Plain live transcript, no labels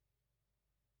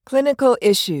Clinical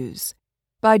Issues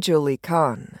by Julie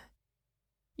Kahn.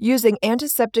 Using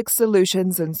Antiseptic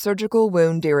Solutions in Surgical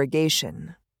Wound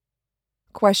Irrigation.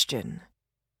 Question: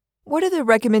 what are the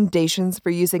recommendations for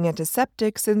using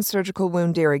antiseptics in surgical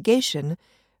wound irrigation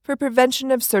for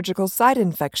prevention of surgical site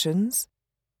infections?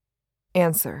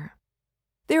 Answer: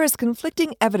 there is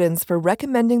conflicting evidence for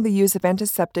recommending the use of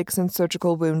antiseptics in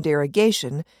surgical wound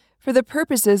irrigation for the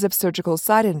purposes of surgical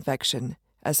site infection,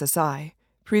 SSI,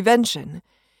 prevention,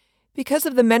 because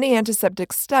of the many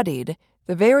antiseptics studied,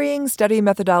 the varying study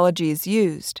methodologies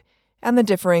used, and the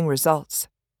differing results.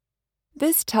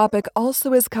 This topic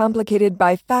also is complicated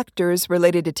by factors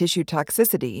related to tissue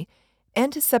toxicity,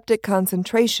 antiseptic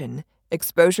concentration,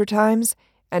 exposure times,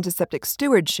 antiseptic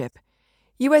stewardship,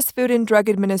 U.S. Food and Drug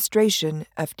Administration,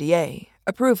 FDA,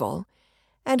 approval,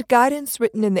 and guidance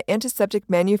written in the Antiseptic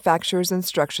Manufacturer's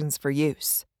Instructions for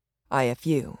Use,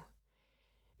 IFU.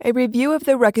 A review of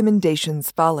the recommendations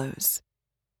follows.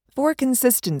 For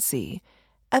consistency,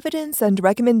 evidence and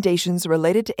recommendations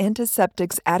related to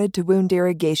antiseptics added to wound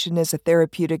irrigation as a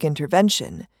therapeutic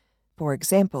intervention, for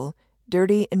example,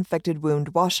 dirty infected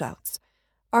wound washouts,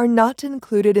 are not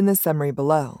included in the summary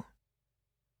below.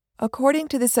 According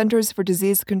to the Centers for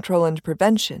Disease Control and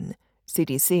Prevention,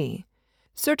 CDC,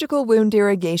 surgical wound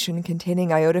irrigation containing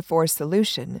iodophor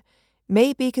solution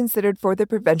may be considered for the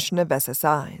prevention of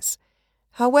SSIs.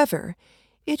 However,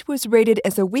 it was rated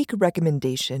as a weak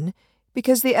recommendation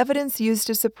because the evidence used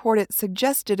to support it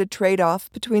suggested a trade-off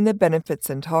between the benefits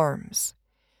and harms.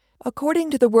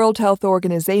 According to the World Health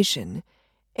Organization,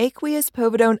 aqueous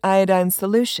povidone iodine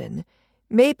solution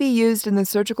may be used in the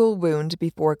surgical wound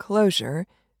before closure,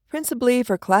 principally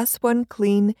for Class I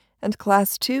clean and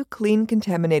Class II clean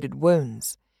contaminated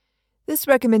wounds. This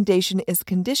recommendation is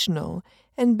conditional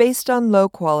and based on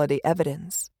low-quality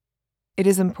evidence. It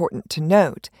is important to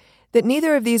note that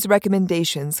neither of these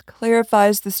recommendations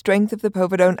clarifies the strength of the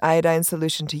povidone iodine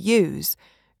solution to use,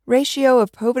 ratio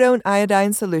of povidone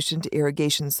iodine solution to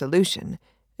irrigation solution,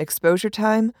 exposure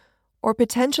time, or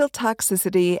potential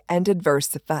toxicity and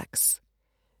adverse effects.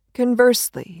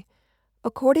 Conversely,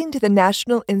 according to the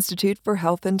National Institute for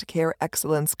Health and Care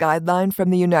Excellence guideline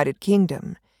from the United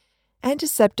Kingdom,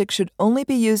 antiseptic should only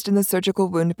be used in the surgical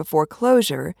wound before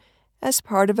closure as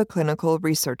part of a clinical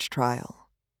research trial.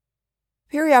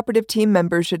 Perioperative team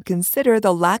members should consider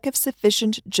the lack of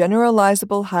sufficient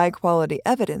generalizable high-quality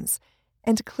evidence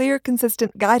and clear,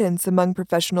 consistent guidance among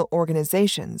professional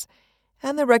organizations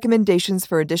and the recommendations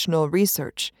for additional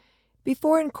research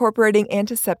before incorporating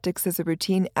antiseptics as a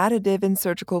routine additive in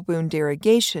surgical wound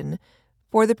irrigation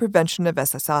for the prevention of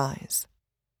SSIs.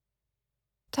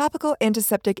 Topical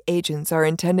antiseptic agents are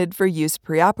intended for use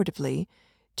preoperatively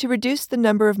to reduce the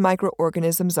number of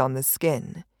microorganisms on the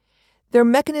skin. Their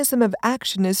mechanism of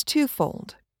action is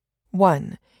twofold.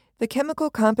 1. The chemical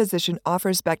composition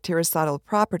offers bactericidal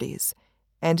properties,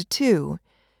 and 2.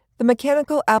 The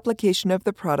mechanical application of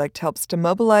the product helps to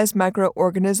mobilize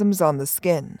microorganisms on the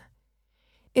skin.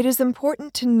 It is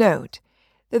important to note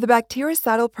that the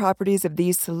bactericidal properties of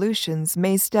these solutions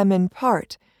may stem in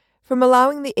part from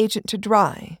allowing the agent to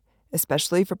dry,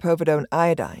 especially for povidone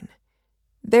iodine.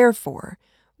 Therefore,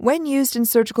 when used in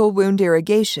surgical wound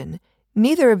irrigation,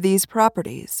 neither of these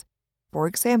properties, for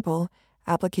example,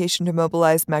 application to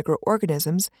mobilize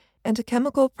microorganisms and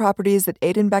chemical properties that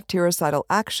aid in bactericidal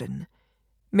action,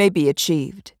 may be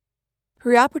achieved.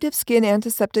 Preoperative skin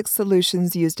antiseptic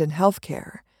solutions used in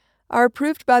healthcare are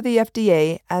approved by the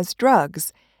FDA as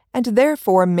drugs and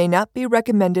therefore may not be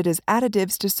recommended as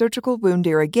additives to surgical wound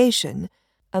irrigation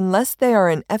unless they are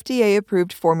in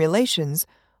FDA-approved formulations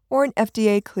or in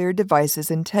FDA-cleared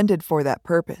devices intended for that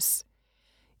purpose.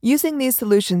 Using these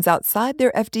solutions outside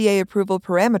their FDA approval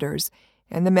parameters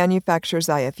and the manufacturer's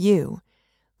IFU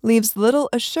leaves little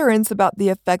assurance about the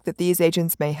effect that these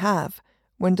agents may have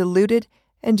when diluted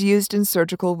and used in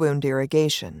surgical wound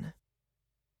irrigation.